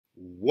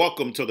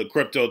Welcome to the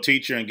Crypto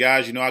Teacher. And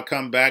guys, you know, I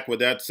come back with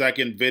that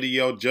second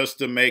video just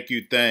to make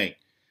you think.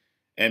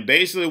 And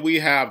basically we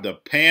have the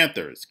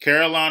Panthers,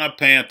 Carolina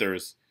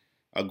Panthers,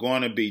 are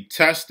going to be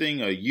testing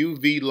a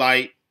UV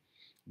light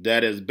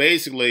that is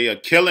basically a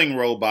killing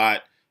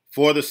robot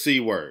for the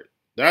C word.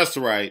 That's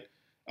right,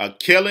 a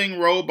killing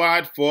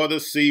robot for the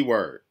C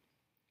word.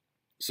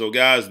 So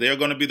guys, they're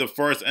going to be the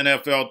first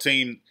NFL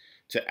team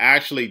to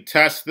actually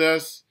test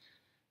this.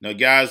 Now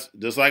guys,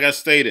 just like I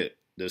stated,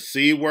 the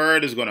C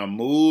word is going to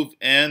move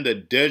in the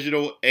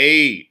digital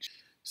age.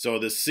 So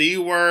the C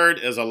word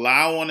is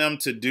allowing them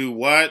to do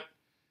what?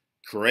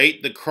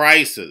 Create the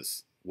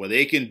crisis where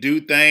they can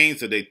do things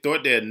that they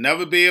thought they'd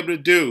never be able to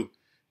do.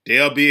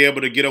 They'll be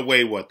able to get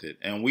away with it.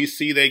 And we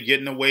see they're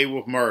getting away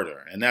with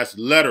murder. And that's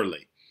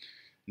literally.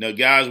 Now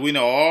guys, we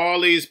know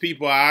all these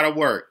people are out of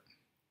work.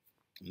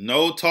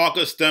 No talk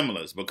of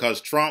stimulus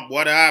because Trump,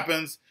 what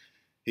happens?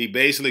 He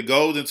basically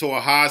goes into a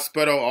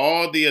hospital.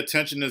 All the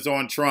attention is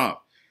on Trump.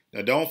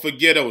 Now, don't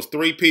forget, it was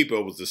three people.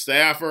 It was the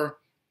staffer,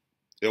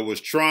 it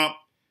was Trump,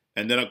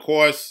 and then, of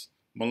course,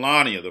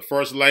 Melania, the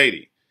first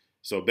lady.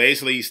 So,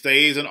 basically, he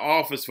stays in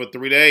office for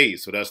 3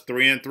 days. So, that's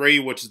 3 and 3,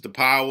 which is the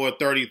power of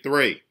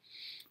 33.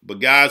 But,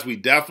 guys, we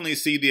definitely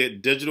see the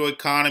digital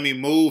economy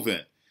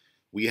moving.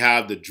 We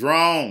have the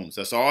drones.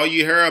 That's all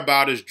you hear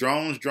about is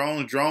drones,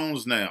 drones,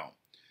 drones now.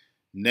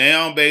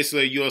 Now,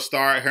 basically, you'll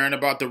start hearing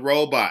about the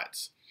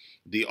robots.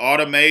 The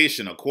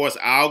automation, of course,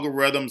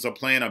 algorithms are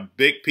playing a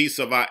big piece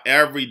of our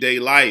everyday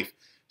life.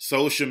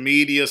 Social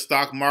media,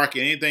 stock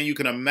market, anything you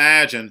can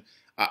imagine,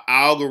 an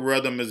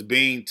algorithm is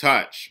being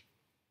touched.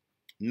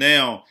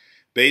 Now,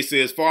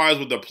 basically, as far as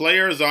what the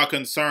players are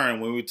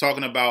concerned, when we're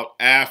talking about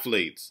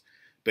athletes,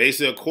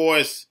 basically, of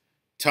course,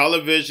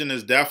 television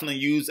is definitely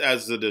used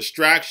as a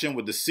distraction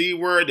with the C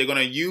word. They're going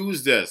to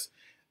use this.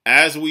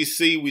 As we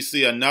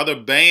see another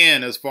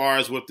ban as far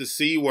as with the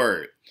C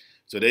word.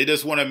 So they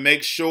just want to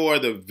make sure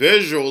the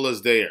visual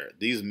is there,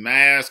 these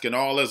masks and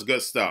all this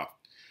good stuff,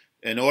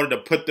 in order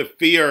to put the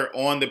fear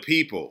on the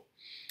people.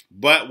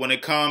 But when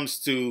it comes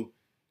to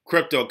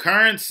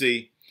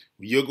cryptocurrency,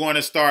 you're going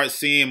to start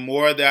seeing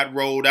more of that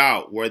rolled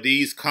out, where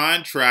these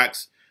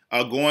contracts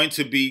are going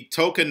to be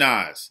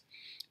tokenized.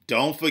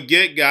 Don't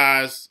forget,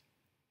 guys,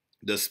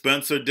 the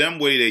Spencer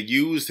Dinwiddie, they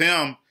used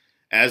him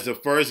as the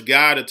first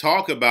guy to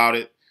talk about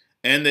it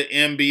in the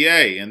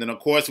NBA. And then, of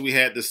course, we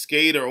had the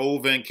skater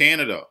over in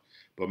Canada.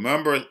 But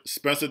remember,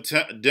 Spencer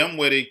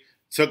Dinwiddie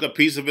took a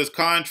piece of his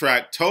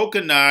contract,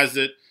 tokenized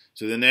it,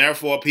 so then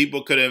therefore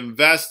people could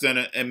invest in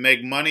it and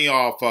make money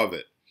off of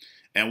it.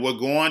 And we're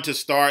going to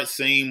start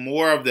seeing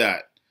more of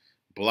that.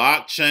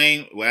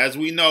 Blockchain, as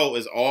we know,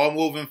 is all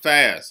moving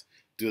fast.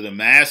 Do the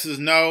masses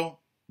know?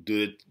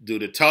 Do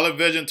the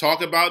television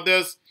talk about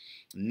this?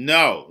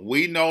 No.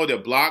 We know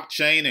that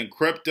blockchain and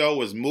crypto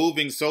is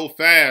moving so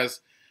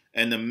fast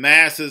and the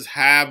masses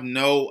have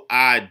no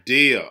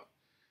idea.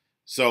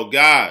 So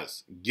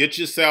guys, get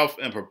yourself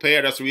and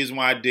prepare. That's the reason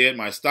why I did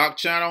my stock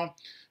channel.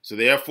 So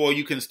therefore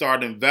you can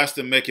start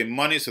investing, making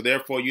money. So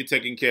therefore you're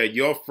taking care of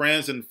your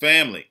friends and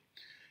family.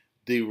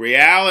 The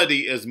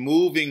reality is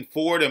moving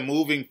forward and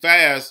moving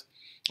fast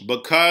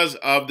because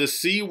of the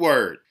C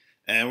word.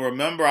 And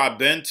remember, I've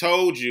been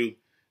told you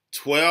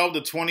 12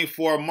 to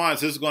 24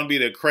 months, this is going to be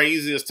the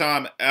craziest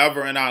time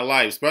ever in our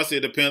life. Especially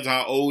it depends on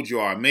how old you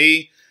are.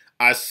 Me,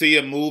 I see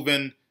it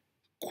moving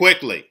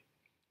quickly.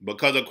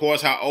 Because, of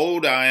course, how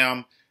old I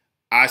am,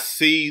 I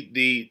see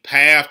the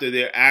path that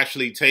they're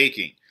actually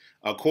taking.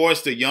 Of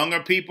course, the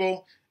younger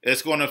people,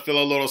 it's going to feel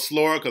a little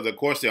slower because, of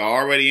course, they're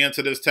already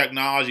into this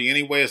technology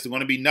anyway. It's going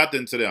to be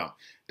nothing to them.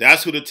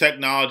 That's who the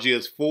technology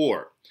is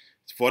for.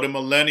 It's for the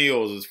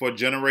millennials. It's for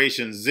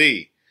Generation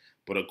Z.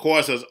 But, of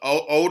course, as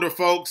older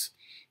folks,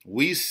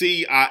 we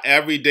see our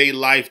everyday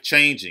life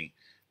changing,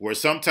 where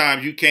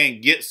sometimes you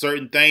can't get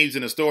certain things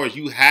in the stores.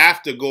 You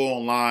have to go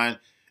online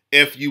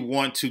if you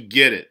want to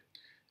get it.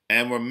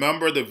 And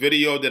remember the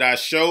video that I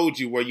showed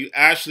you where you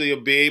actually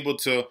will be able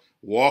to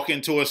walk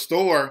into a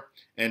store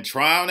and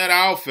try on that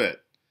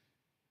outfit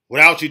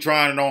without you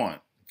trying it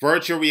on.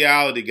 Virtual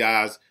reality,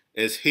 guys,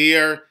 is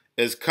here,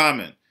 is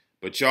coming.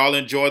 But y'all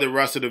enjoy the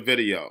rest of the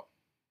video.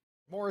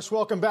 Morris,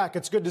 welcome back.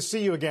 It's good to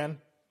see you again.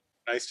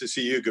 Nice to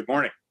see you. Good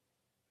morning.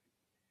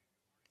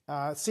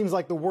 It seems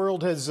like the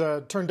world has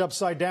turned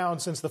upside down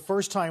since the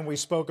first time we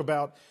spoke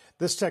about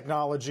this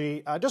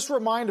technology. Just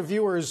remind the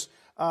viewers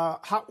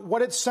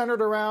what it's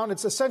centered around.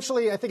 It's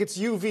essentially, I think it's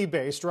UV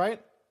based, right?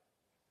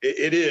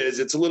 It is.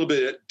 It's a little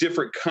bit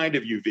different kind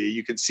of UV.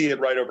 You can see it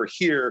right over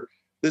here.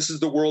 This is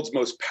the world's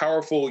most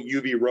powerful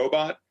UV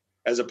robot,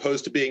 as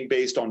opposed to being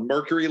based on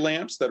mercury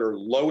lamps that are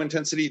low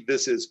intensity.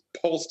 This is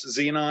pulsed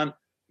xenon,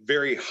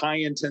 very high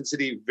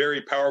intensity,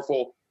 very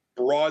powerful,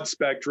 broad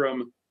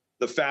spectrum,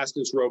 the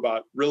fastest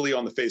robot really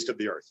on the face of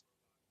the earth.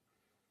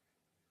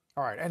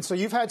 All right. And so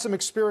you've had some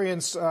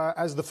experience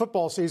as the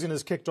football season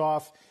has kicked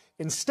off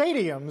in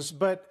stadiums,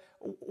 but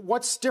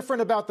what's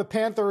different about the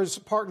Panthers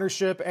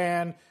partnership,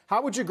 and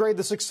how would you grade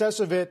the success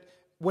of it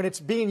when it's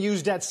being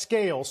used at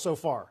scale so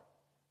far?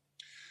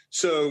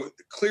 So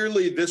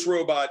clearly this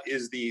robot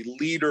is the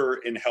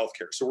leader in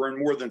healthcare. So we're in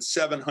more than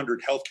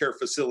 700 healthcare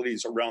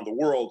facilities around the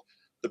world.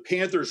 The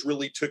Panthers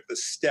really took the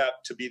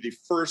step to be the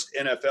first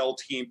NFL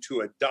team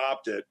to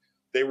adopt it.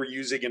 They were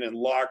using it in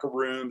locker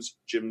rooms,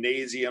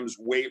 gymnasiums,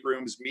 weight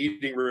rooms,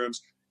 meeting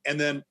rooms, and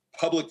then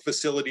public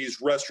facilities,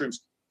 restrooms,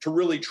 to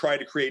really try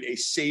to create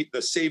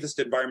the safest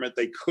environment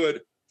they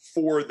could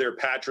for their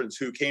patrons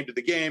who came to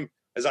the game.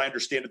 As I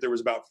understand it, there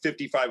was about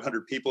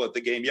 5,500 people at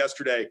the game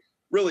yesterday.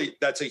 Really,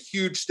 that's a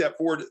huge step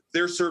forward.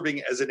 They're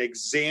serving as an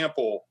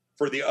example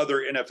for the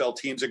other NFL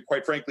teams and,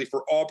 quite frankly,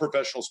 for all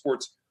professional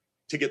sports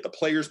to get the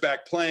players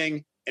back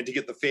playing and to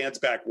get the fans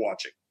back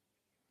watching.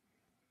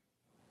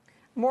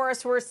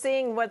 Morris, we're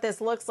seeing what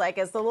this looks like.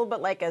 It's a little bit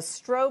like a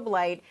strobe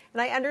light.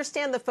 And I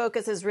understand the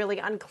focus is really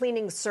on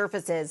cleaning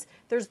surfaces.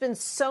 There's been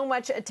so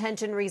much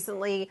attention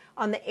recently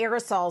on the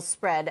aerosol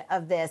spread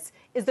of this.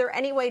 Is there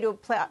any way to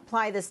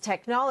apply this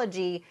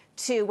technology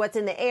to what's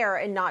in the air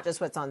and not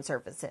just what's on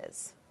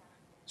surfaces?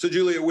 So,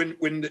 Julia, when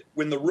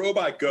the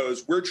robot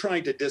goes, we're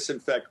trying to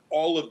disinfect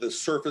all of the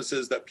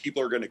surfaces that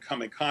people are going to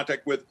come in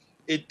contact with.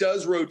 It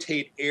does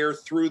rotate air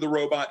through the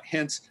robot,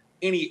 hence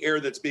any air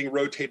that's being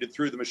rotated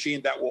through the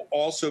machine, that will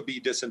also be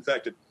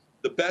disinfected.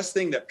 The best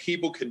thing that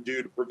people can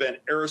do to prevent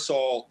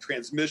aerosol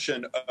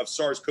transmission of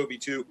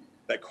SARS-CoV-2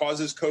 that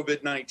causes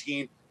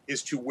COVID-19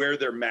 is to wear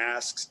their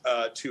masks,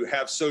 to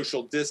have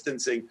social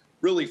distancing,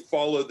 really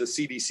follow the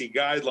CDC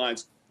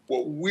guidelines.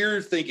 What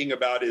we're thinking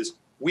about is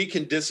we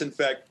can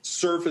disinfect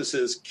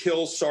surfaces,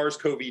 kill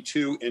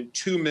SARS-CoV-2 in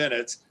 2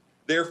 minutes.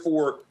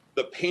 Therefore,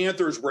 the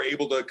Panthers were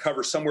able to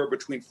cover somewhere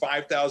between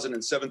 5,000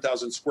 and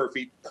 7,000 square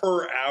feet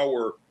per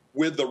hour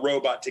with the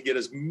robot to get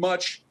as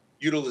much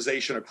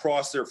utilization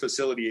across their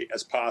facility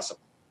as possible.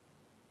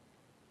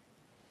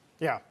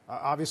 Yeah,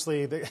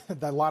 obviously,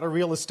 a lot of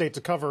real estate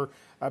to cover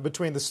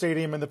between the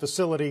stadium and the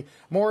facility.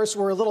 Morris,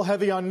 we're a little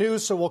heavy on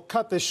news, so we'll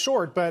cut this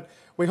short, but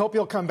we hope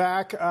you'll come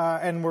back.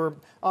 And we're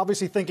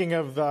obviously thinking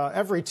of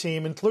every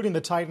team, including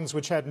the Titans,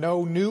 which had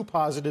no new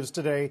positives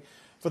today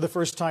for the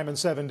first time in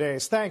 7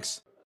 days.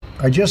 Thanks.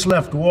 I just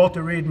left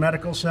Walter Reed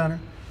Medical Center,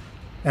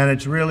 and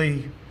it's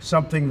really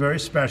something very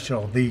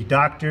special. The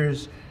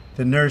doctors,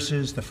 the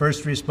nurses, the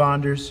first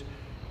responders,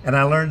 and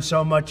I learned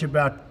so much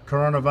about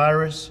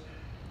coronavirus.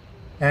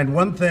 And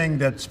one thing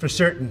that's for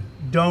certain,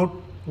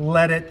 don't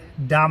let it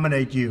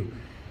dominate you.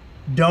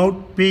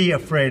 Don't be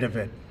afraid of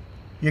it.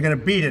 You're going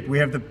to beat it. We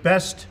have the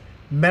best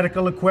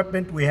medical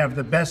equipment. We have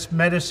the best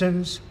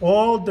medicines,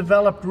 all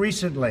developed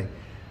recently.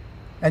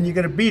 And you're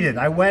going to beat it.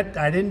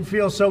 I didn't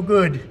feel so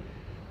good.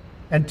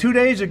 And 2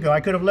 days ago, I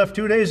could have left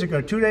 2 days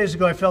ago. 2 days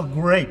ago, I felt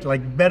great,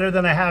 like better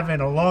than I have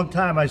in a long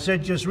time. I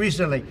said just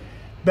recently,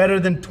 better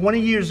than 20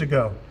 years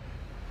ago.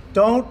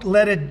 Don't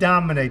let it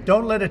dominate.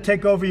 Don't let it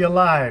take over your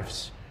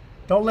lives.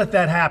 Don't let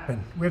that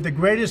happen. We have the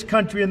greatest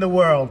country in the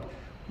world.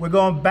 We're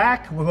going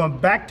back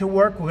to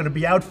work. We're going to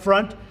be out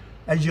front.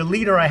 As your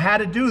leader, I had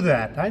to do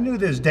that. I knew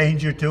there's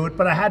danger to it,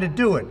 but I had to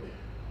do it.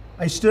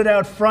 I stood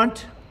out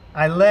front.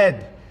 I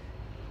led.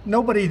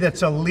 Nobody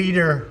that's a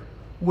leader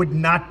would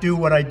not do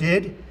what I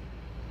did.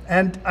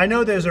 And I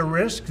know there's a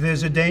risk,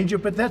 there's a danger,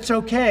 but that's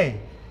okay.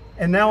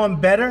 And now I'm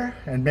better,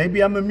 and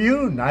maybe I'm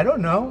immune, I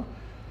don't know.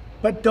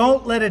 But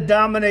don't let it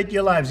dominate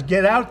your lives.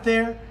 Get out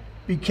there,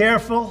 be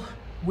careful.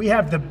 We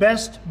have the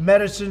best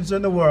medicines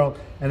in the world,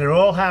 and it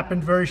all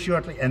happened very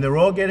shortly, and they're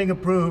all getting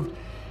approved,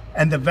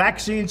 and the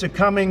vaccines are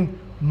coming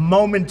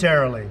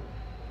momentarily.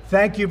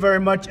 Thank you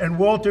very much, and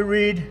Walter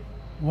Reed,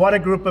 what a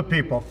group of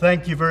people.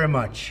 Thank you very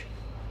much.